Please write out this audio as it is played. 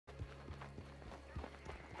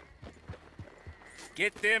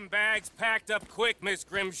Get them bags packed up quick, Miss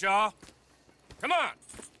Grimshaw. Come on,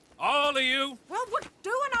 all of you. Well, we're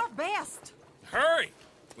doing our best. Hurry.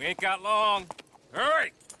 We ain't got long.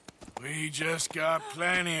 Hurry. We just got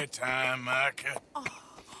plenty of time, Micah.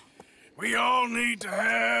 We all need to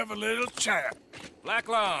have a little chat. Black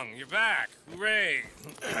Lung, you're back. Hooray.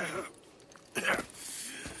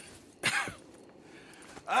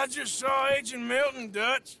 I just saw Agent Milton,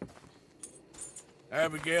 Dutch.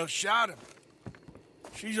 Abigail shot him.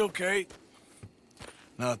 She's okay.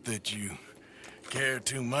 Not that you care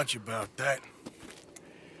too much about that.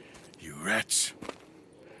 You rats.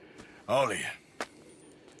 All of you.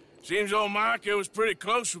 Seems old Micah was pretty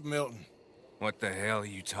close with Milton. What the hell are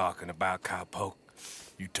you talking about, cowpoke?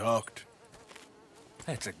 You talked.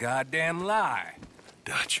 That's a goddamn lie.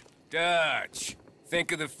 Dutch. Dutch,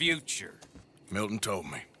 think of the future. Milton told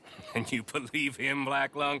me. And you believe him,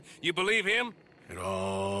 Black Lung? You believe him? It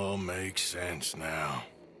all makes sense now.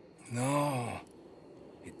 No,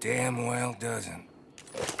 it damn well doesn't.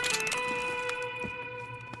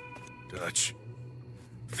 Dutch,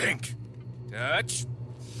 think. Dutch,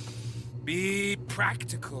 be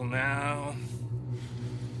practical now.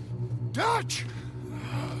 Dutch!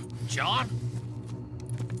 John?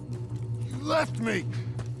 You left me.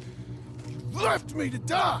 You left me to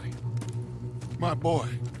die. My boy,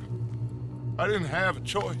 I didn't have a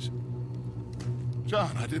choice.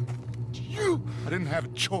 John, I didn't have a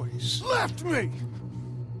choice. Left me!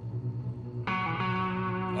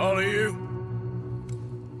 All of you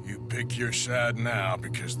pick your side now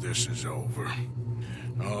because this is over.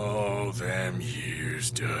 Oh, them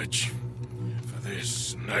years, Dutch. For this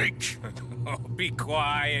snake. Oh, be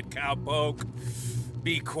quiet, cowpoke.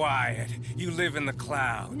 Be quiet. You live in the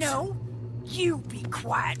clouds. No, you be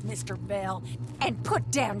quiet, Mr. Bell, and put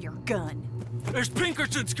down your gun. There's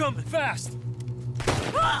Pinkertons coming, fast!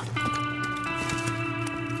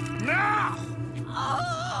 Now!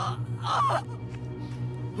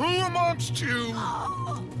 Who amongst you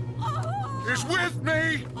is with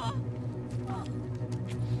me?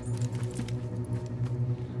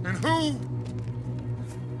 And who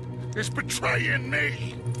is betraying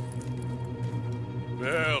me?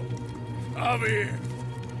 Well, Javier,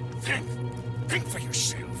 think for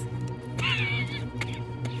yourself.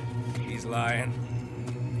 He's lying.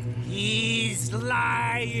 He's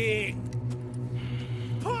lying!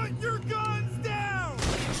 Put your guns down!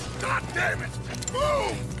 God damn it!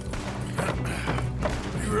 Move!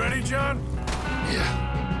 You ready, John?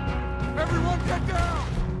 Yeah. Everyone get down!